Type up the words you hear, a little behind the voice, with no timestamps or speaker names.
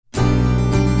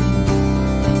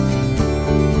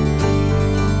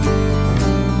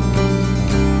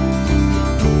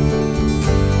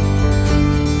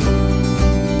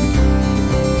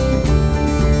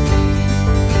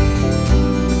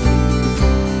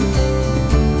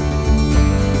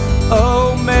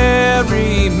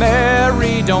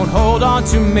don't hold on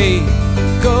to me.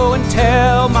 Go and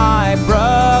tell my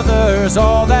brothers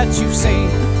all that you've seen.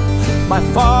 My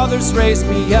Father's raised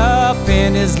me up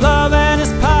in His love and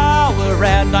His power,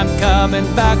 and I'm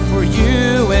coming back for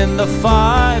you in the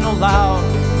final hour.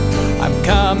 I'm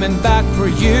coming back for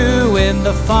you in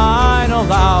the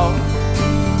final hour.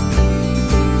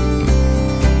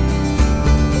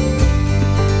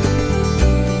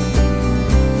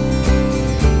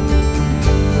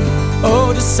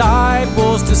 Oh,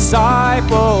 disciples,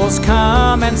 disciples,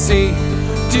 come and see.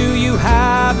 Do you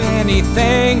have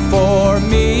anything for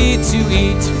me to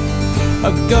eat?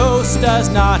 A ghost does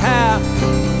not have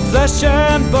flesh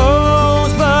and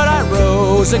bones, but I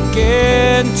rose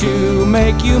again to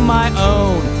make you my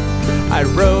own. I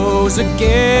rose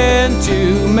again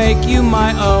to make you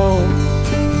my own.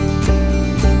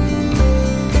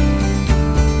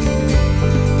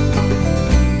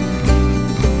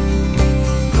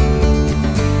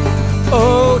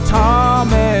 Oh,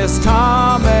 Thomas,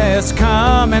 Thomas,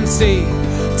 come and see.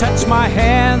 Touch my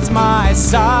hands, my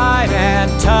side,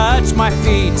 and touch my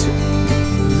feet.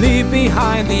 Leave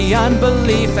behind the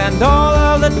unbelief and all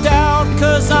of the doubt,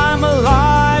 'cause I'm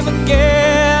alive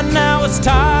again. Now it's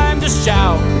time to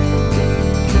shout.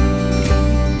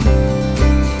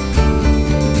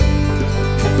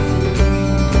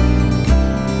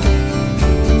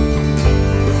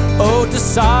 Oh,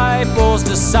 disciples,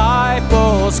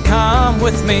 disciples, come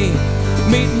with me.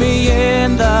 Meet me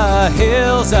in the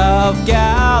hills of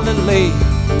Galilee.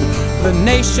 The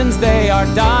nations, they are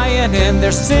dying in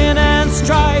their sin and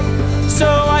strife, so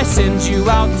I send you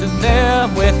out to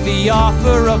them with the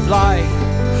offer of life.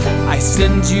 I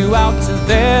send you out to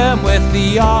them with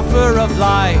the offer of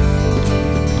life.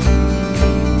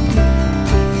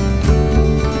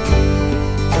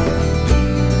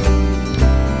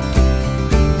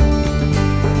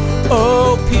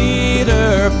 Oh,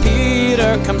 Peter,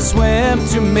 Peter, come swim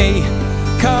to me.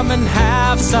 Come and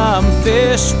have some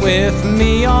fish with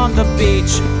me on the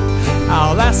beach.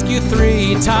 I'll ask you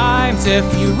 3 times if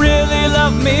you really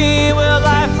love me. Will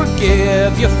I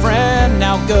forgive you, friend?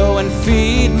 Now go and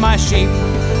feed my sheep.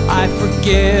 I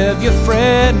forgive you,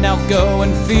 friend. Now go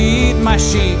and feed my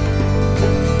sheep.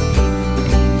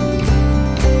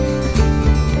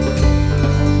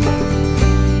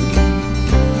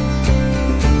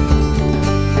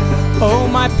 Oh,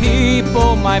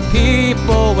 my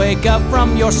people, wake up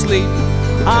from your sleep.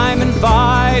 I'm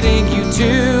inviting you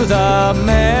to the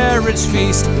marriage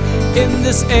feast. In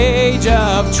this age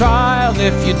of trial,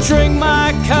 if you drink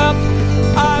my cup,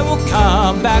 I will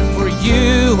come back for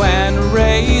you and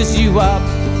raise you up.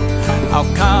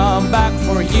 I'll come back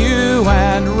for you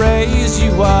and raise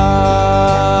you up.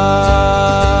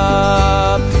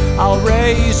 I'll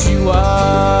raise you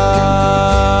up.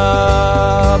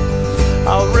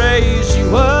 I'll raise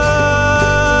you up.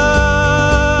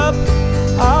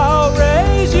 I'll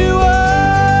raise you up.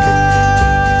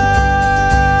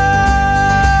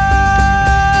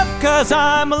 'Cause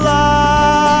I'm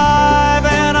alive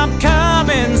and I'm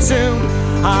coming soon.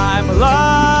 I'm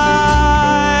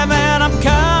alive and I'm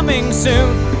coming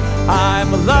soon. I'm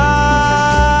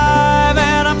alive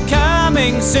and I'm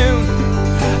coming soon.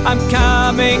 I'm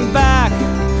coming back.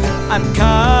 I'm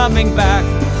coming back.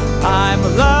 I'm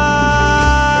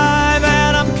alive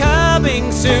and I'm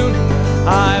coming soon.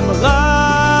 I'm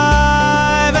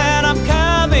alive and I'm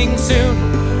coming soon.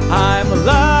 I'm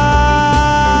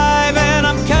alive and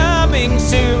I'm coming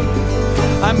soon.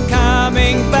 I'm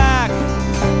coming back.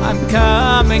 I'm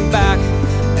coming back.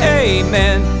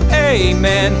 Amen.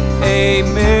 Amen.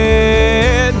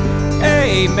 Amen.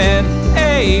 Amen.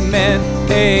 Amen.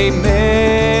 Amen.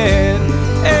 Amen.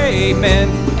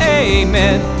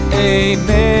 Amen.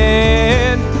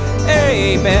 Amen.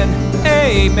 Amen.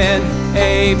 Amen.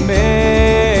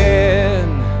 Amen.